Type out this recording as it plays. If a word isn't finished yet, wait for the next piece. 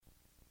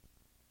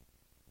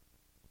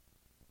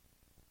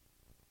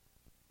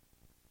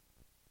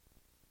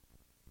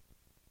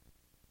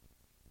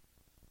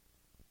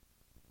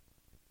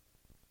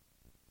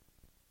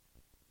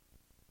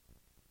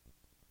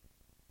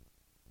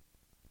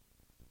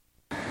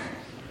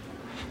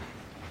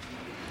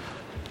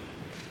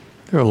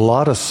There are a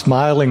lot of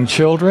smiling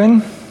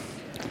children,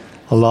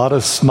 a lot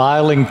of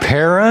smiling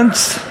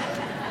parents.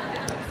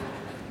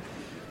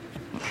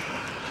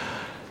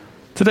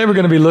 Today we're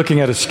going to be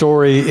looking at a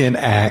story in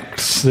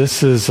Acts.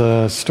 This is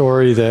a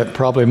story that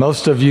probably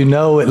most of you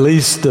know, at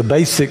least the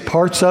basic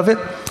parts of it,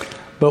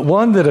 but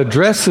one that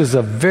addresses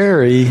a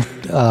very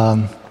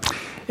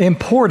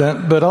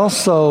important but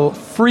also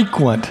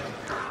frequent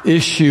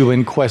issue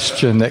and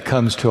question that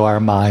comes to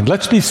our mind.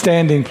 Let's be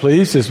standing,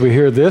 please, as we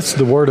hear this,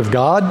 the Word of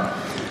God,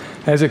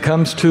 as it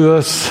comes to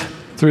us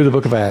through the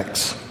book of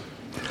Acts.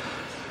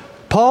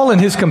 Paul and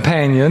his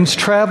companions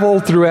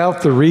traveled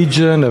throughout the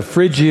region of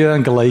Phrygia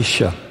and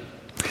Galatia,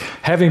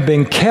 having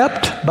been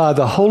kept by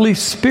the Holy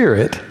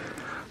Spirit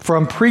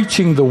from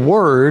preaching the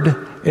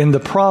word in the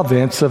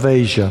province of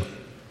Asia.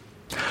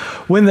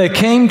 When they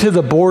came to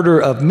the border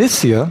of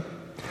Mysia,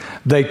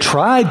 they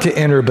tried to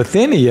enter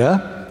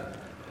Bithynia,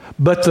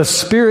 but the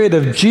Spirit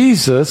of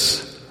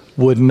Jesus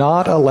would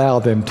not allow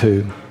them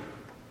to.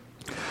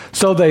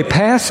 So they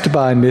passed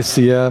by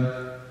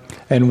Mysia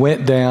and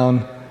went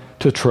down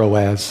to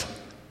Troas.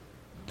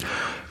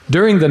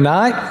 During the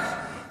night,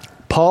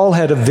 Paul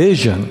had a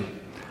vision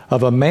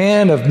of a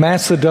man of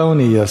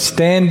Macedonia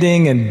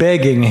standing and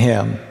begging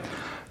him,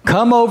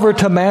 "Come over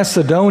to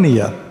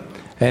Macedonia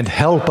and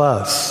help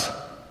us."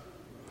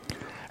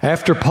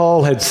 After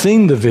Paul had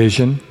seen the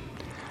vision,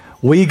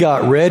 we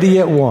got ready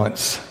at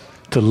once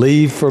to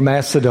leave for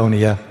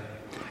Macedonia,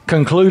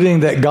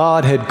 concluding that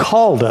God had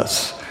called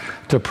us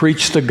to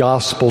preach the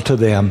gospel to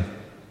them.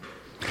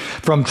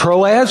 From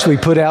Troas, we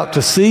put out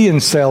to sea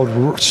and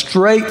sailed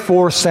straight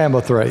for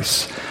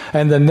Samothrace,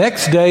 and the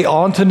next day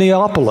on to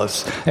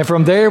Neapolis. And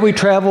from there we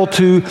traveled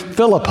to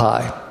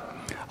Philippi,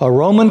 a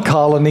Roman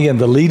colony and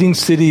the leading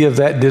city of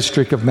that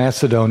district of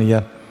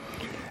Macedonia,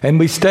 and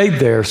we stayed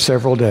there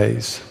several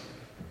days.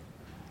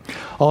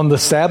 On the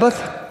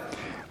Sabbath,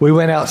 we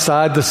went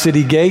outside the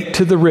city gate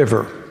to the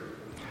river,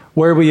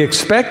 where we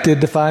expected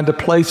to find a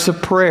place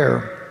of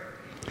prayer.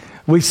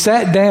 We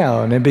sat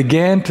down and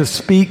began to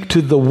speak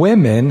to the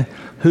women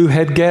who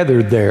had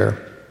gathered there.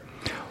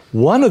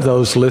 One of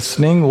those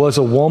listening was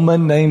a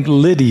woman named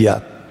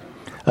Lydia,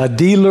 a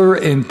dealer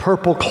in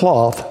purple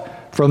cloth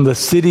from the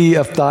city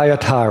of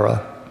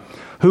Thyatira,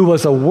 who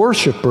was a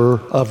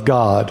worshiper of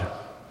God.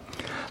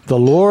 The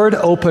Lord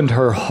opened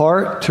her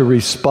heart to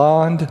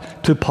respond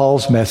to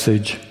Paul's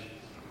message.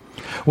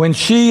 When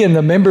she and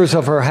the members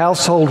of her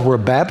household were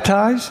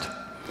baptized,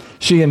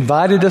 she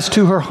invited us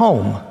to her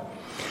home.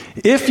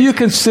 "If you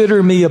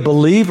consider me a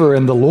believer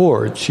in the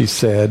Lord," she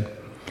said,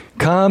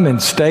 "come and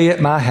stay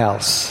at my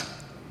house."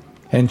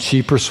 And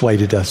she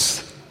persuaded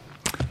us.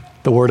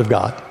 The Word of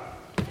God.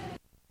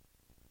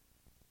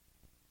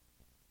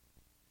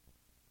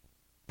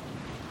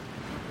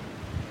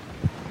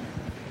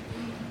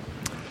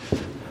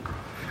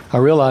 I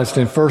realized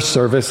in first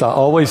service, I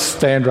always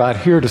stand right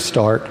here to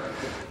start.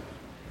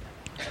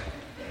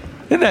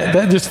 And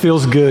that just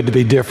feels good to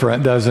be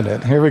different, doesn't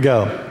it? Here we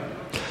go.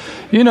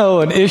 You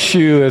know, an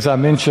issue, as I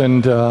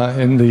mentioned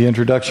in the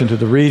introduction to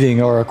the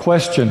reading, or a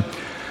question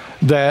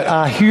that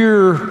I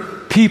hear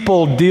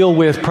people deal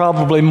with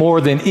probably more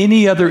than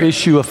any other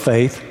issue of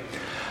faith.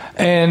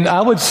 And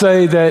I would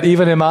say that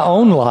even in my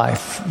own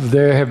life,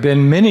 there have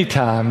been many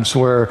times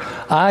where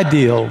I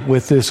deal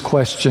with this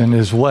question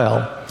as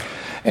well.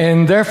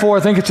 And therefore, I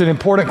think it's an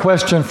important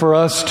question for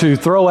us to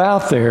throw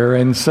out there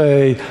and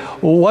say,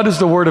 well, what does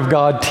the Word of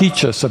God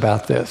teach us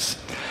about this?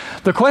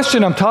 The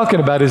question I'm talking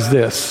about is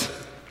this: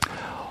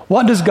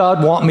 what does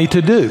God want me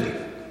to do?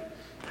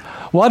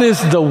 What is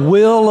the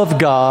will of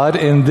God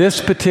in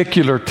this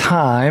particular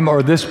time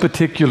or this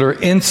particular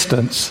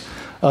instance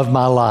of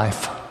my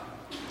life?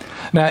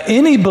 Now,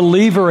 any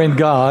believer in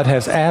God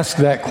has asked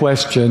that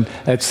question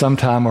at some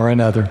time or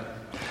another.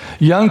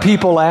 Young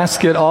people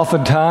ask it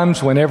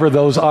oftentimes whenever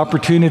those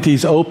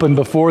opportunities open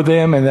before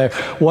them and they're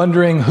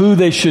wondering who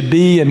they should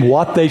be and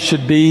what they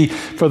should be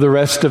for the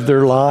rest of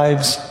their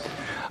lives.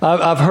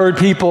 I've heard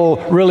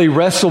people really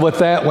wrestle with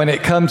that when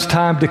it comes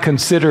time to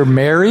consider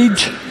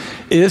marriage.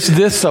 Is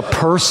this a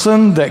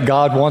person that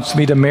God wants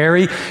me to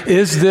marry?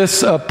 Is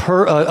this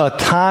a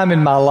time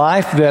in my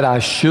life that I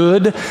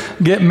should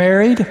get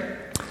married?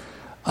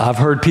 I've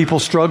heard people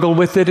struggle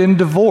with it in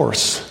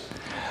divorce.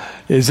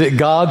 Is it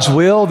God's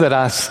will that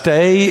I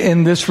stay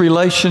in this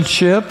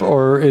relationship,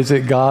 or is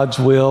it God's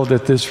will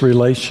that this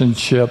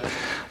relationship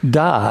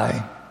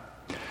die?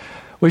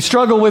 We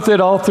struggle with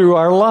it all through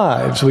our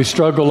lives. We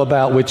struggle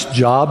about which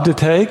job to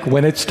take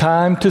when it's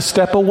time to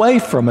step away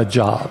from a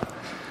job.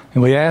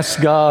 And we ask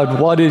God,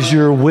 what is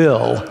your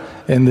will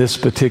in this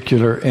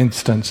particular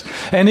instance?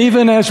 And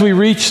even as we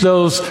reach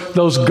those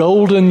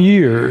golden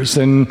years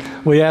and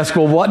we ask,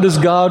 well, what does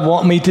God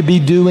want me to be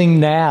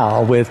doing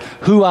now with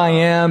who I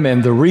am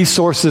and the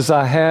resources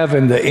I have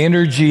and the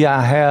energy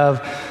I have?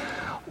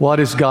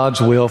 What is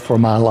God's will for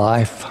my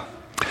life?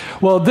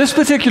 Well, this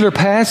particular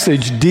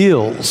passage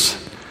deals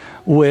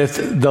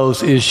with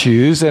those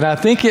issues, and I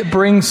think it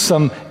brings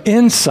some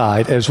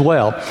insight as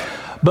well.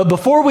 But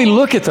before we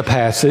look at the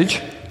passage,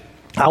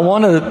 I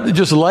want to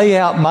just lay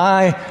out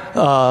my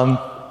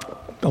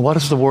what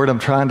is the word I'm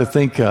trying to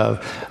think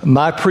of?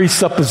 My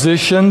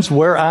presuppositions,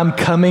 where I'm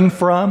coming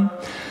from.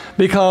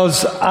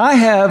 Because I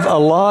have a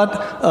lot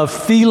of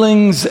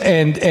feelings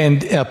and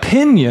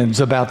opinions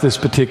about this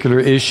particular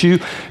issue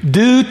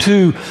due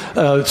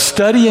to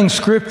studying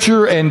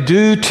Scripture and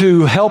due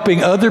to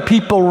helping other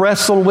people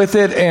wrestle with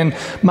it and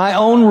my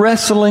own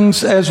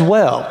wrestlings as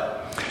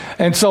well.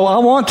 And so I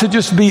want to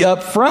just be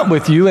upfront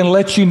with you and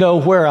let you know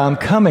where I'm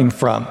coming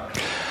from.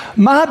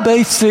 My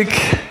basic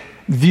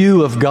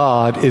view of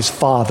God is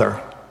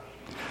Father.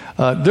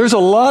 There's a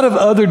lot of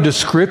other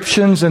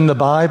descriptions in the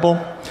Bible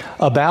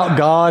about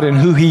God and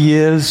who He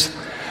is,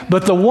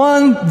 but the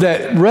one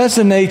that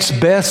resonates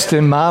best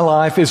in my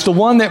life is the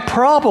one that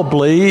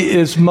probably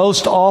is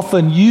most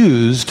often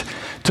used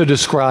to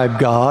describe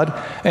God,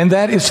 and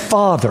that is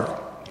Father.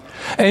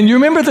 And you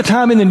remember the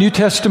time in the New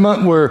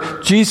Testament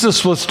where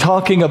Jesus was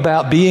talking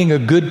about being a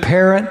good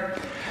parent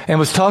and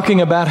was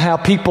talking about how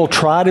people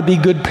try to be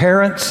good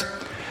parents?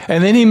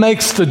 And then He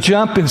makes the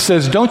jump and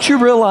says, don't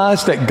you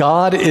realize that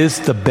God is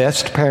the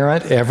best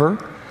parent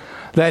ever?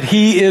 That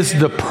He is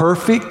the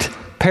perfect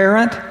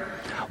parent?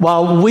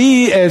 While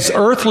we as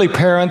earthly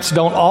parents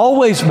don't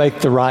always make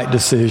the right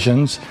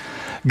decisions,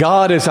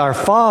 God as our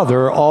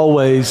Father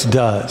always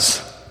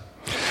does.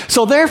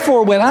 So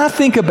therefore, when I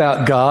think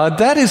about God,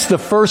 that is the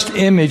first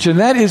image, and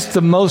that is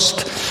the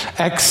most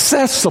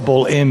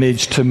accessible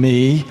image to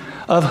me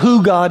of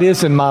who God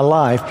is in my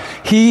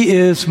life. He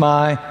is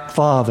my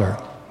Father.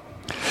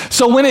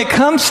 So when it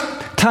comes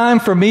time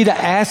for me to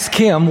ask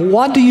Him,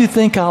 what do you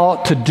think I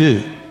ought to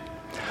do?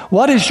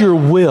 What is your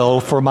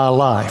will for my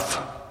life?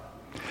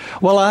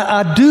 Well,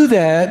 I do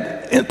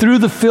that through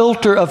the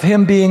filter of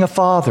Him being a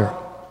father.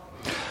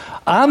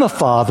 I'm a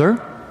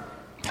father.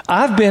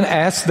 I've been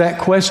asked that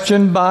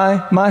question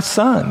by my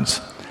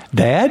sons.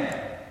 Dad,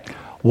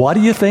 what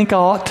do you think I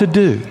ought to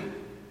do?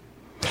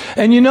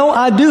 And you know,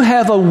 I do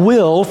have a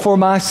will for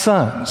my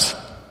sons.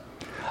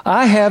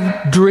 I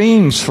have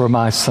dreams for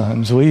my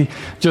sons. We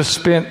just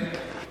spent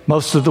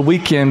most of the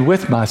weekend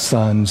with my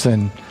sons,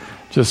 and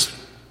just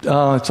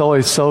it's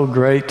always so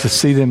great to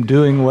see them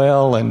doing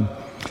well and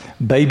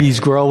babies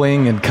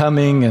growing and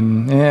coming.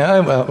 And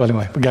well,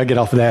 anyway, we got to get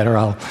off of that, or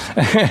I'll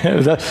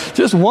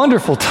just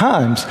wonderful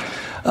times.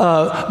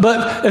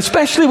 But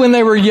especially when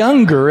they were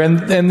younger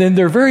and in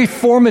their very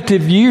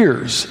formative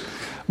years,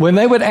 when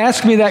they would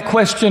ask me that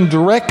question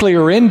directly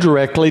or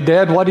indirectly,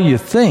 Dad, what do you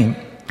think?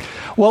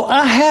 Well,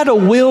 I had a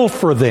will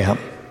for them,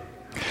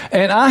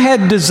 and I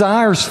had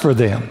desires for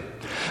them.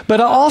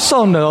 But I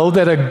also know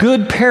that a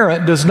good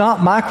parent does not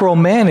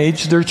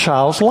micromanage their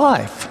child's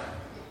life.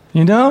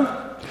 You know?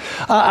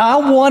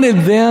 I wanted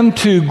them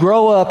to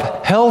grow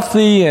up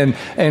healthy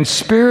and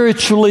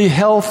spiritually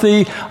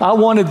healthy. I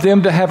wanted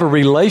them to have a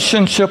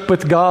relationship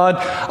with God.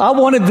 I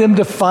wanted them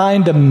to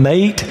find a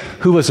mate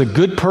who was a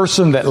good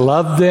person that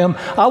loved them.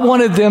 I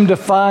wanted them to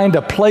find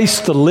a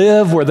place to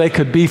live where they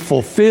could be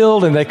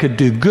fulfilled and they could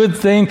do good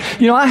things.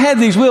 You know, I had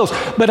these wills,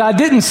 but I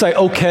didn't say,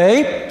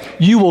 okay,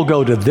 you will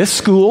go to this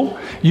school,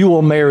 you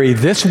will marry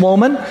this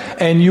woman,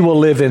 and you will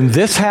live in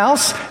this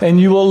house, and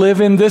you will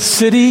live in this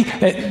city.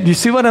 Do you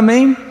see what I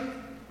mean?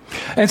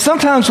 And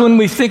sometimes when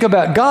we think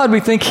about God, we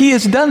think He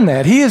has done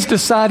that. He has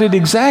decided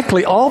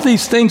exactly all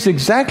these things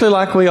exactly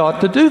like we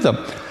ought to do them.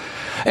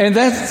 And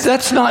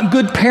that's not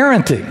good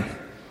parenting.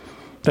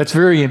 That's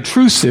very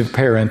intrusive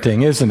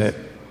parenting, isn't it?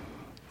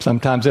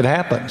 Sometimes it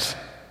happens.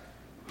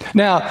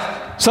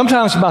 Now,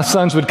 sometimes my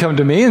sons would come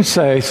to me and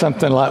say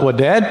something like, well,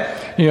 Dad,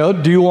 you know,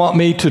 do you want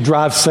me to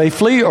drive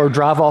safely or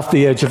drive off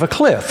the edge of a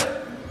cliff?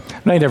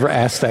 They never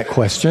asked that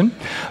question.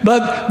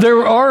 But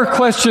there are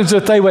questions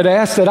that they would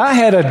ask that I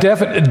had a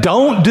definite,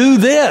 don't do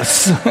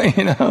this.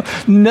 You know,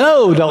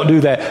 no, don't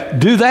do that.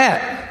 Do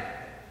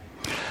that.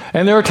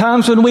 And there are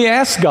times when we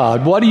ask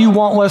God, what do you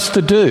want us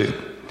to do?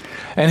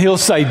 And He'll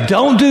say,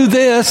 don't do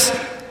this,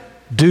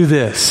 do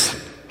this.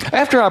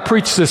 After I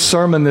preached this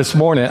sermon this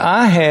morning,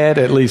 I had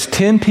at least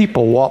 10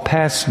 people walk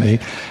past me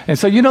and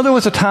say, you know, there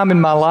was a time in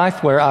my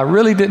life where I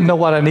really didn't know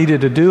what I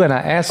needed to do, and I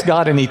asked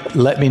God and He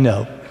let me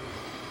know.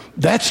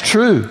 That's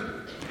true.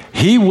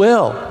 He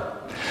will.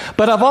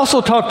 But I've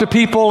also talked to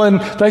people and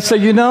they say,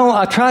 you know,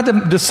 I tried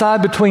to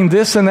decide between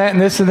this and that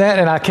and this and that,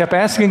 and I kept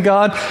asking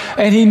God,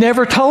 and He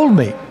never told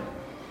me.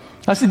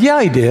 I said,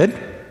 yeah, He did.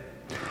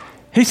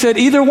 He said,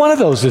 either one of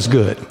those is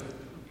good.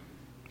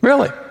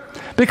 Really?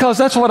 Because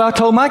that's what I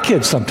told my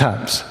kids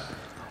sometimes.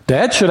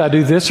 Dad, should I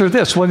do this or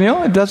this? Well, you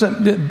know,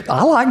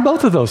 I like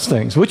both of those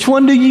things. Which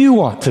one do you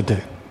want to do?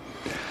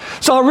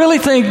 So I really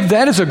think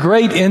that is a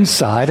great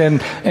insight,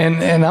 and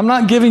I'm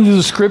not giving you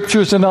the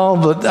scriptures and all,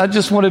 but I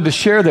just wanted to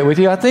share that with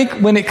you. I think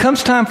when it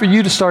comes time for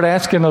you to start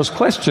asking those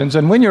questions,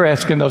 and when you're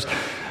asking those,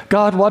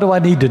 God, what do I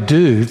need to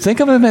do? Think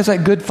of Him as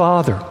that good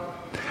Father,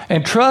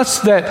 and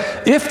trust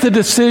that if the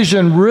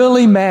decision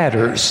really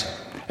matters,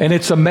 and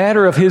it's a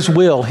matter of His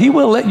will, He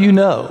will let you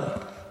know.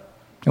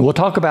 And we'll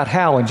talk about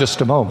how in just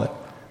a moment.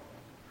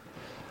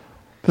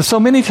 But so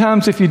many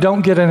times if you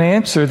don't get an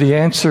answer, the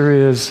answer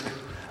is,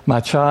 my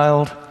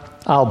child,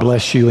 I'll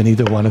bless you in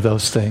either one of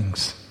those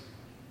things.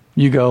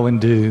 You go and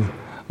do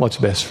what's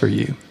best for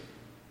you.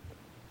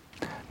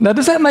 Now,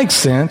 does that make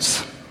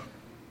sense?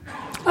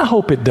 I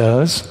hope it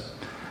does,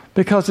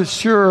 because it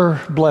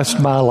sure blessed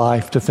my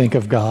life to think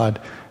of God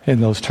in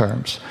those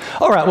terms.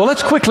 All right, well,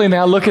 let's quickly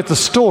now look at the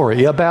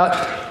story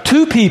about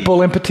two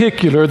people in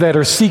particular that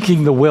are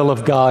seeking the will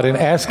of God and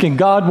asking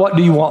God, what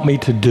do you want me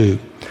to do?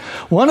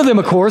 One of them,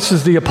 of course,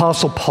 is the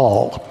Apostle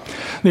Paul.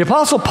 The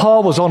Apostle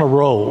Paul was on a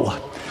roll.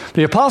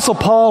 The Apostle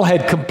Paul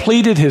had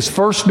completed his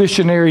first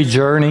missionary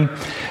journey,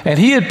 and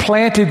he had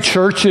planted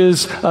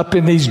churches up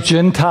in these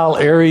Gentile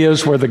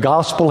areas where the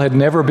gospel had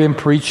never been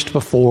preached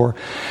before.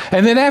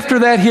 And then after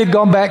that, he had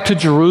gone back to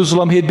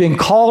Jerusalem. He had been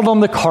called on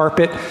the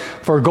carpet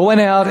for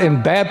going out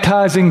and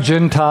baptizing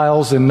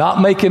Gentiles and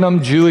not making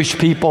them Jewish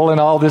people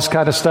and all this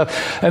kind of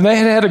stuff. And they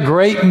had had a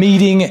great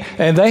meeting,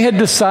 and they had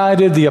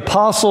decided, the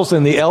apostles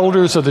and the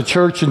elders of the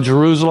church in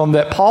Jerusalem,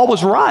 that Paul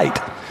was right,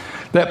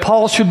 that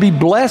Paul should be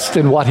blessed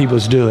in what he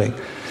was doing.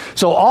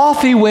 So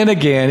off he went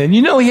again, and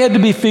he had to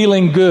be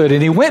feeling good.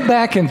 And he went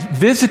back and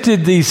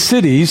visited these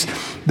cities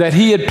that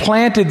he had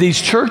planted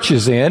these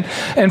churches in,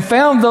 and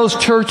found those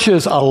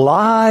churches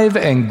alive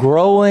and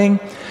growing.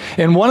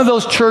 In one of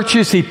those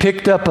churches, he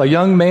picked up a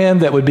young man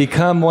that would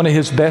become one of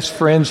his best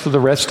friends for the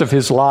rest of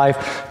his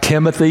life,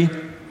 Timothy.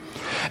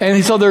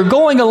 And so they're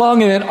going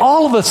along, and then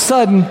all of a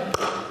sudden,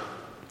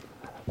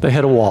 they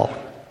hit a wall.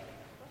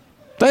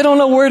 They don't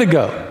know where to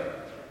go.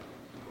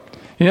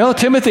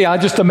 Timothy, I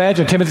just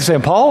imagine Timothy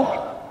saying, Paul,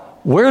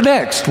 where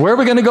next? Where are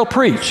we going to go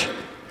preach?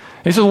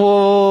 He said,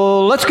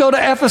 well, let's go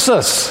to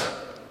Ephesus.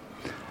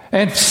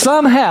 And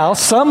somehow,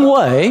 some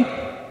way,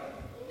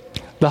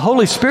 the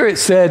Holy Spirit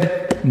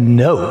said,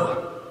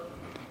 no,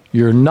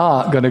 you're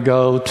not going to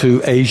go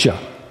to Asia.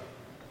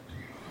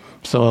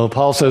 So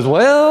Paul says,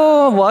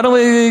 well, why don't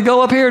we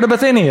go up here to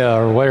Bithynia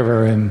or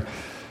whatever? And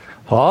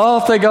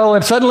off they go,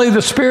 and suddenly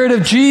the Spirit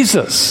of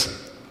Jesus,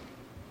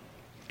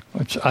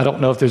 which I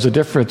don't know if there's a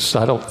difference.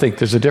 I don't think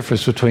there's a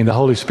difference between the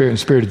Holy Spirit and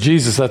Spirit of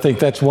Jesus. I think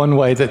that's one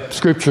way that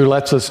Scripture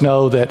lets us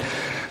know that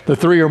the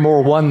three are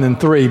more one than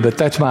three, but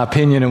that's my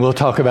opinion, and we'll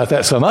talk about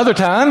that some other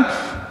time.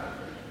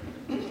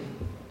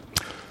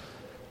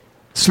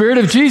 Spirit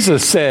of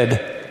Jesus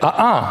said,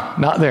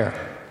 not there.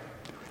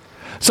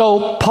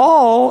 So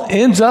Paul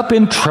ends up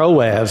in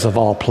Troas, of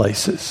all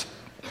places,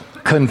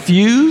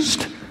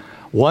 confused,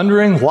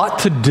 wondering what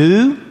to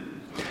do.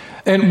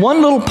 And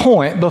one little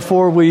point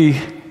before we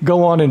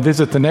go on and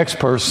visit the next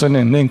person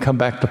and then come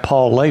back to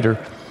Paul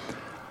later.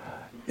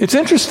 It's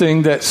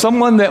interesting that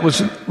someone that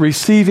was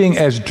receiving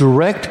as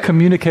direct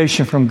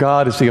communication from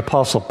God as the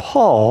Apostle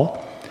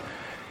Paul,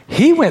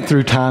 he went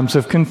through times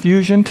of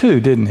confusion too,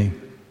 didn't he?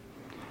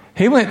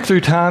 He went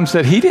through times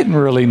that he didn't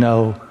really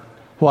know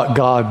what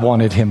God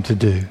wanted him to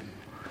do.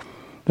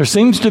 There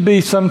seems to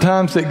be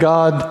sometimes that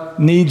God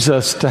needs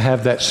us to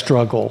have that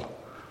struggle.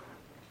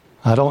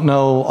 I don't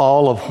know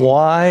all of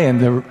why and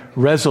the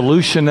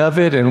resolution of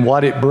it and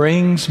what it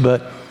brings,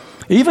 but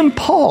even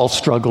Paul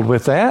struggled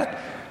with that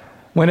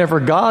whenever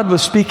God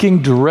was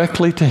speaking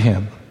directly to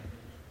him.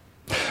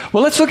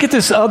 Well, let's look at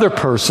this other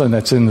person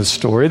that's in the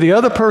story. The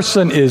other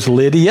person is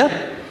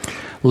Lydia.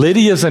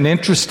 Lydia is an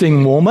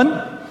interesting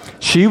woman.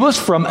 She was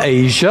from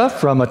Asia,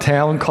 from a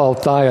town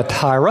called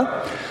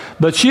Thyatira,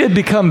 but she had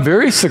become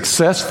very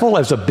successful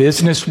as a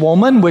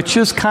businesswoman, which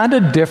is kind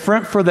of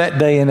different for that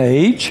day and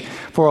age,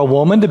 for a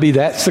woman to be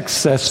that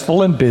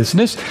successful in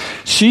business.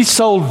 She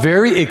sold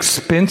very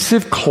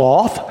expensive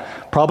cloth,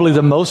 probably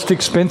the most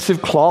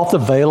expensive cloth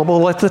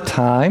available at the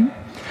time.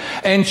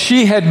 And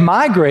she had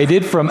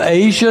migrated from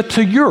Asia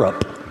to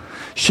Europe.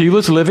 She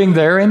was living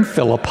there in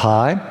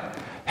Philippi,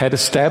 had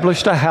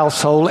established a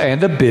household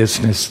and a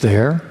business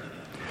there.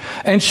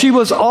 And she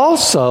was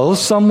also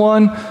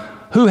someone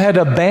who had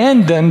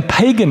abandoned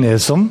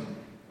paganism,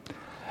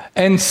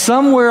 and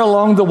somewhere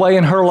along the way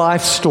in her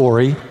life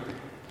story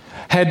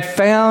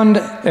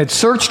had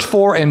searched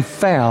for and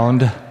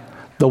found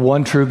the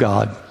one true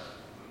God.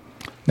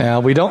 Now,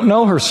 we don't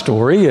know her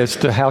story as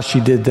to how she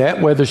did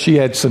that, whether she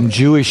had some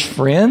Jewish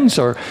friends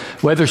or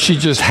whether she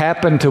just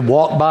happened to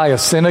walk by a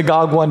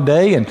synagogue one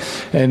day and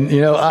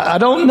I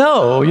don't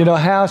know,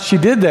 how she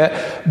did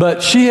that,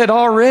 but she had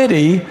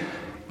already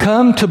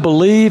come to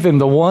believe in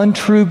the one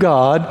true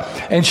God,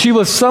 and she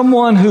was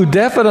someone who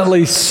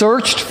definitely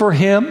searched for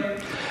him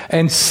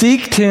and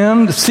sought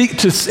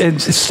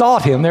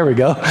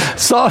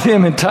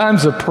him in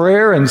times of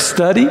prayer and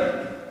study,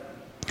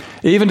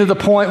 even to the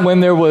point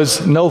when there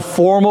was no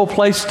formal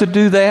place to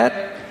do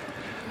that.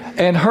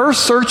 And her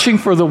searching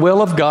for the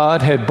will of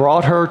God had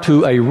brought her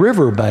to a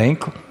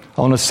riverbank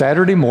on a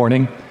Saturday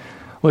morning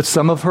with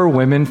some of her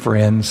women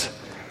friends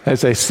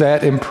as they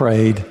sat and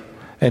prayed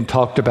and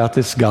talked about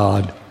this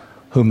God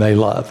whom they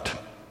loved.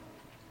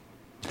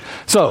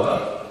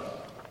 So,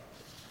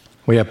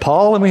 we have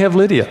Paul and we have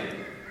Lydia,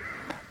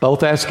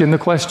 both asking the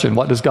question,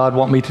 what does God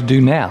want me to do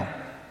now?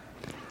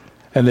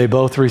 And they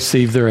both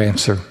receive their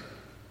answer.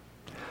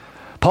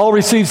 Paul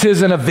receives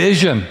his in a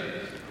vision.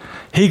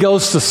 He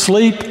goes to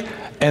sleep,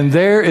 and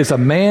there is a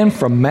man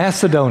from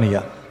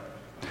Macedonia.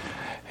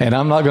 And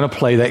I'm not going to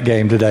play that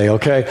game today,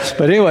 okay?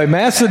 But anyway,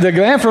 the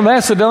man from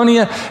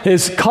Macedonia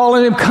is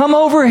calling him, come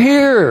over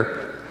here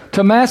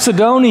to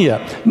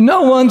Macedonia.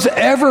 No one's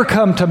ever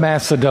come to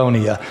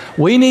Macedonia.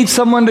 We need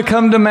someone to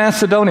come to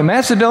Macedonia.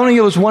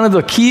 Macedonia was one of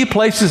the key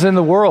places in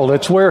the world.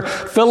 It's where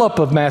Philip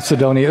of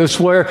Macedonia, it's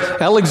where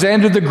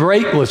Alexander the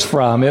Great was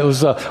from. It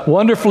was a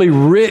wonderfully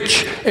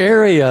rich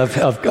area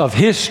of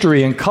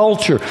history and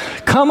culture.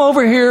 Come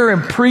over here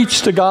and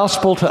preach the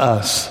gospel to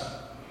us.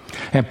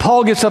 And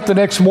Paul gets up the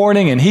next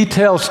morning and he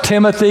tells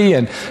Timothy,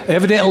 and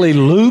evidently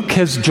Luke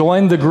has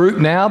joined the group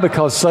now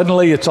because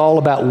suddenly it's all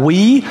about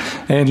we,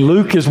 and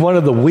Luke is one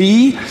of the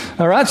we.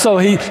 All right, so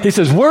he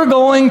says, we're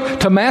going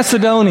to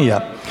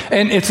Macedonia.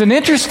 And it's an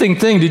interesting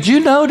thing. Did you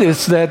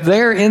notice that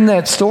there in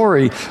that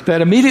story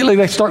that immediately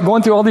they start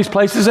going through all these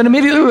places and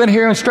immediately we went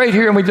here and straight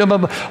here and we did blah,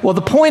 blah. Well,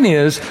 the point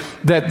is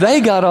that they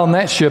got on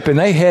that ship and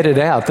they headed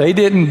out. They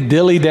didn't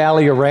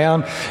dilly-dally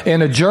around.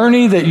 In a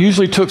journey that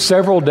usually took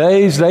several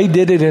days, they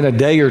did it in a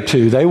day or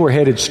two. They were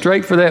headed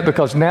straight for that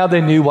because now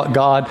they knew what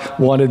God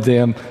wanted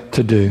them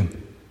to do.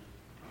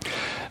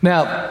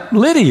 Now,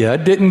 Lydia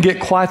didn't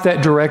get quite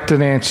that direct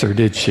an answer,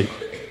 did she?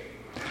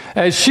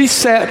 As she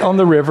sat on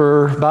the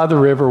river, by the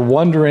river,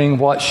 wondering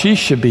what she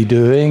should be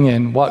doing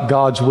and what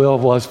God's will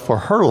was for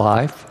her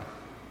life,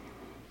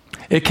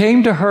 it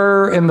came to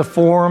her in the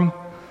form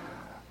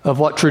of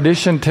what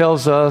tradition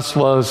tells us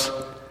was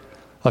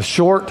a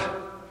short,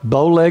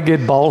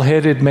 bow-legged,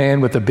 bald-headed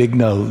man with a big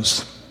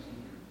nose.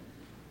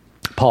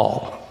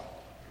 Paul.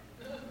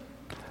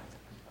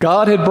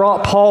 God had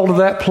brought Paul to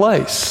that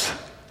place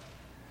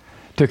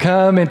to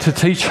come and to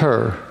teach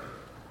her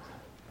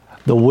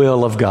the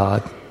will of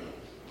God.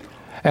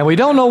 And we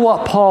don't know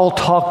what Paul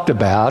talked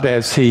about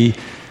as he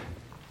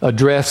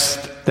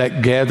addressed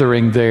that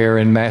gathering there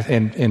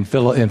in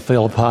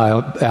Philippi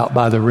out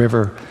by the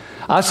river.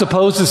 I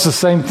suppose it's the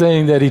same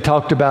thing that he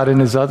talked about in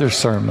his other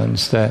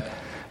sermons, that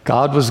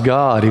God was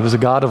God. He was a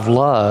God of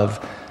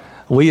love.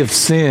 We have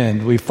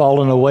sinned. We've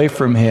fallen away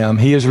from Him.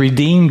 He has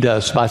redeemed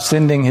us by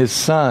sending His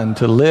Son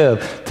to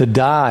live, to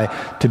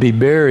die, to be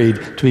buried,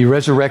 to be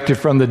resurrected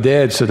from the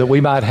dead so that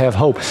we might have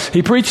hope.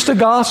 He preached the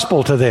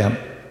gospel to them.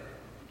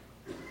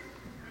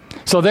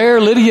 So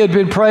there, Lydia had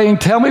been praying,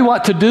 tell me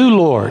what to do,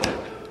 Lord.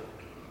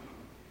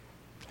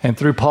 And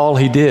through Paul,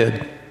 he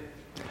did.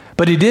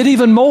 But he did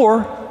even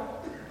more.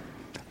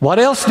 What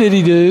else did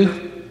he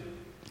do?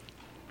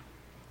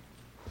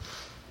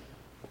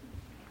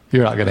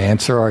 You're not going to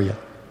answer, are you?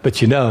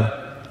 But you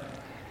know,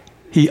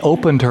 he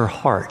opened her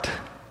heart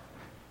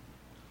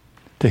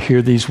to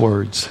hear these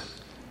words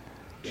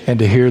and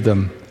to hear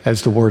them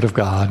as the Word of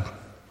God.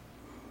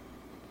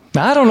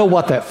 Now, I don't know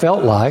what that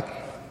felt like.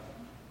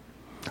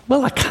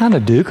 Well, I kind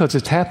of do because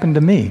it's happened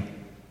to me.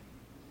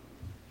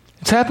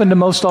 It's happened to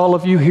most all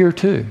of you here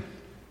too.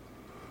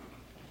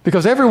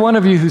 Because every one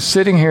of you who's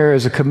sitting here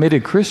as a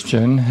committed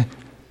Christian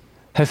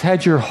has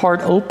had your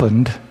heart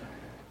opened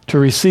to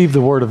receive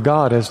the Word of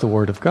God as the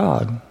Word of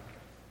God.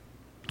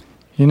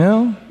 You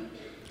know,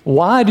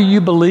 why do you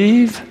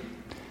believe?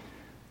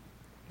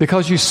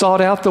 Because you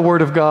sought out the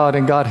Word of God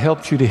and God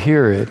helped you to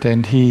hear it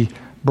and He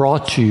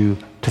brought you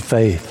to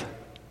faith.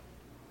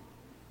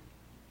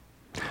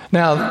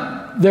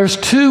 Now, there's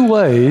two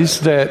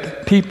ways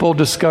that people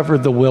discovered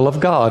the will of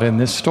God in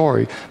this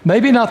story.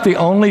 Maybe not the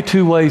only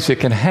two ways it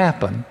can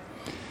happen,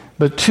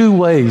 but two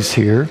ways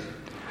here.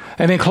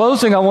 And in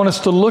closing, I want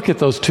us to look at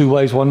those two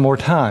ways one more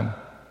time.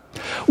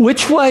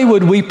 Which way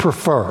would we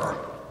prefer?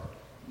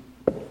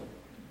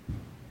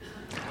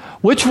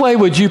 Which way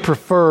would you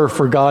prefer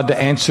for God to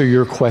answer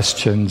your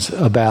questions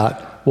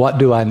about what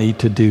do I need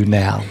to do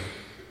now?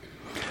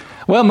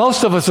 Well,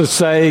 most of us would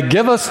say,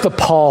 give us the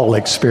Paul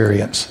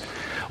experience.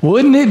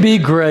 Wouldn't it be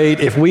great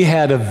if we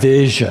had a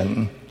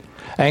vision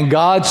and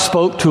God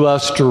spoke to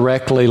us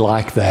directly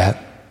like that?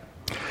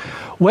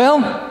 Well,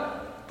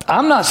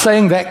 I'm not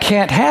saying that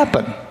can't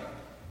happen.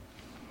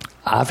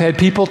 I've had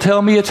people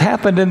tell me it's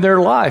happened in their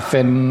life,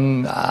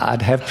 and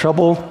I'd have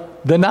trouble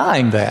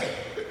denying that.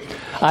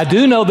 I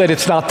do know that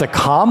it's not the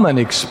common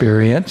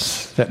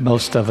experience that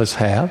most of us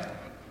have.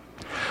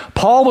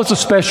 Paul was a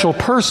special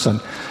person.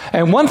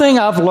 And one thing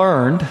I've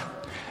learned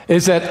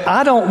is that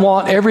I don't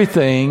want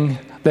everything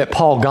that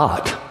Paul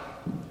got.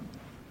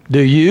 Do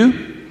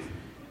you?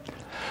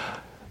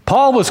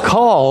 Paul was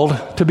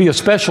called to be a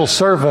special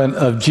servant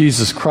of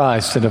Jesus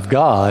Christ and of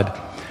God,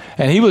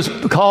 and he was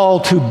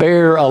called to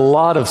bear a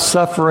lot of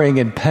suffering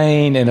and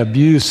pain and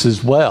abuse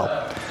as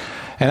well.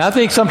 And I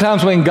think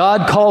sometimes when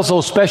God calls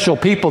those special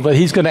people that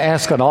He's going to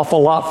ask an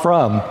awful lot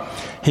from,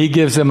 He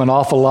gives them an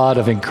awful lot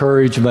of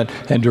encouragement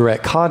and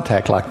direct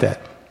contact like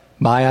that.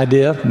 My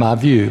idea, my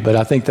view, but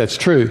I think that's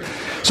true.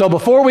 So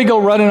before we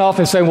go running off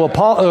and saying, well,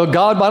 Paul,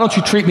 God, why don't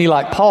you treat me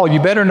like Paul? You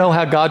better know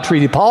how God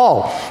treated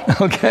Paul,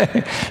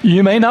 okay?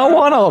 You may not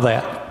want all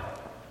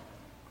that.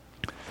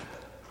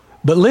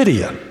 But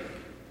Lydia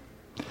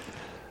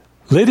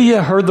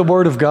heard the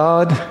Word of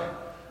God,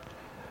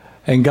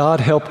 and God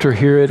helped her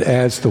hear it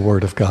as the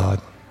Word of God.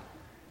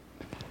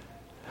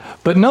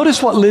 But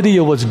notice what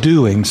Lydia was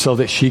doing so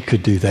that she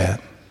could do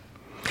that.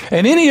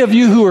 And any of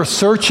you who are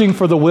searching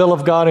for the will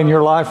of God in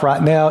your life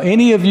right now,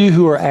 any of you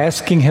who are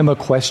asking Him a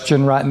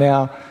question right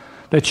now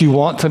that you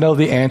want to know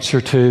the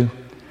answer to,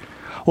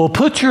 well,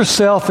 put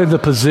yourself in the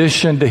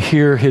position to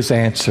hear His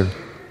answer.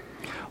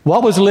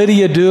 What was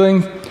Lydia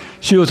doing?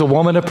 She was a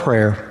woman of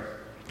prayer.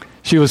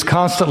 She was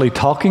constantly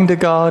talking to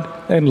God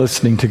and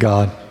listening to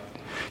God.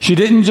 She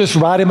didn't just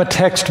write Him a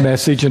text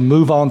message and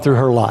move on through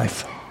her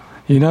life.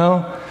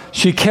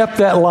 She kept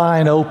that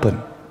line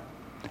open,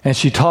 and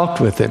she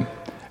talked with Him,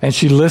 and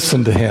she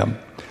listened to Him.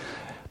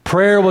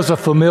 Prayer was a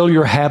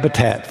familiar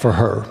habitat for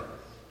her.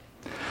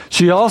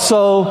 She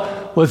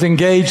also was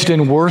engaged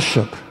in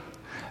worship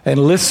and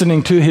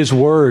listening to His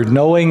Word,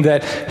 knowing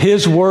that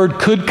His Word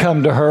could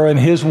come to her and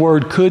His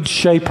Word could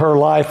shape her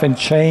life and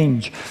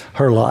change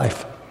her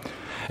life.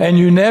 And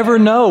you never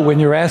know when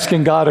you're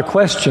asking God a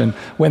question,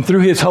 when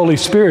through His Holy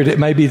Spirit, it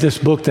may be this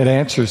book that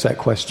answers that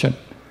question.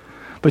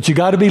 But you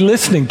got to be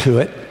listening to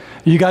it.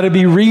 You got to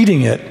be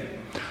reading it.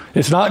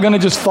 It's not going to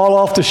just fall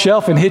off the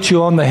shelf and hit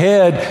you on the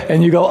head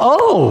and you go,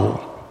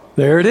 oh,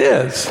 there it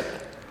is.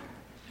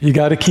 You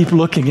got to keep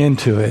looking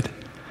into it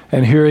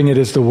and hearing it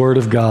as the Word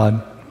of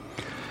God.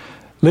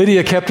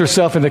 Lydia kept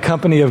herself in the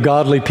company of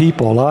godly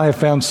people. I have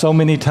found so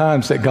many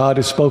times that God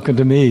has spoken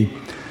to me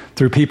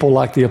through people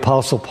like the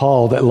Apostle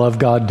Paul that love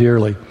God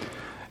dearly.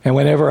 And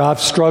whenever I've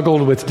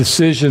struggled with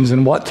decisions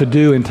and what to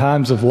do in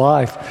times of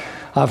life,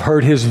 I've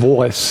heard His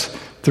voice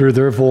through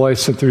their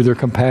voice and through their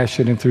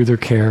compassion and through their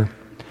care.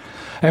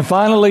 And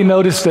finally,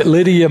 notice that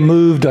Lydia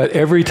moved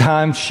every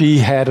time she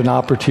had an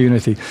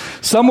opportunity.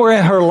 Somewhere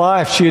in her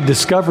life, she had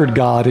discovered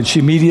God, and she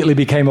immediately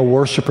became a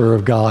worshiper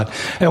of God.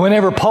 And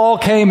whenever Paul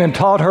came and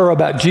taught her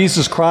about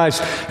Jesus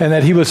Christ and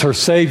that He was her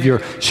Savior,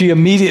 she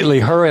immediately,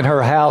 her and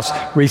her house,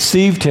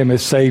 received Him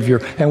as Savior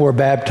and were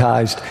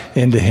baptized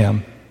into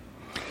Him.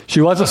 She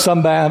wasn't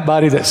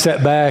somebody that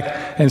sat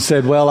back and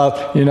said, well,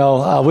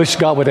 I wish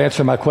God would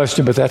answer my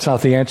question, but that's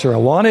not the answer I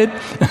wanted.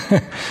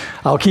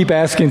 I'll keep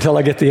asking until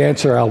I get the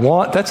answer I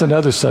want. That's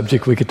another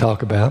subject we could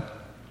talk about.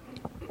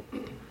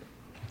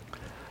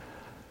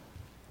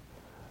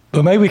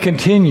 But may we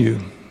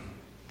continue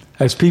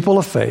as people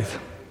of faith,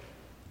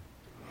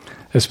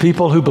 as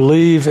people who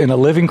believe in a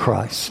living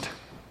Christ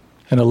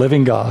and a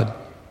living God,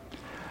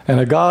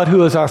 and a God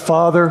who is our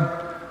Father,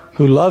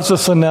 who loves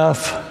us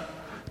enough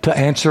to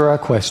answer our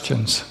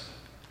questions.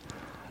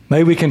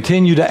 May we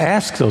continue to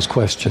ask those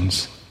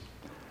questions,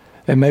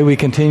 and may we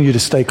continue to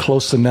stay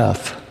close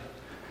enough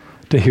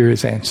to hear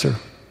His answer.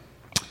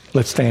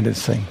 Let's stand and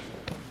sing.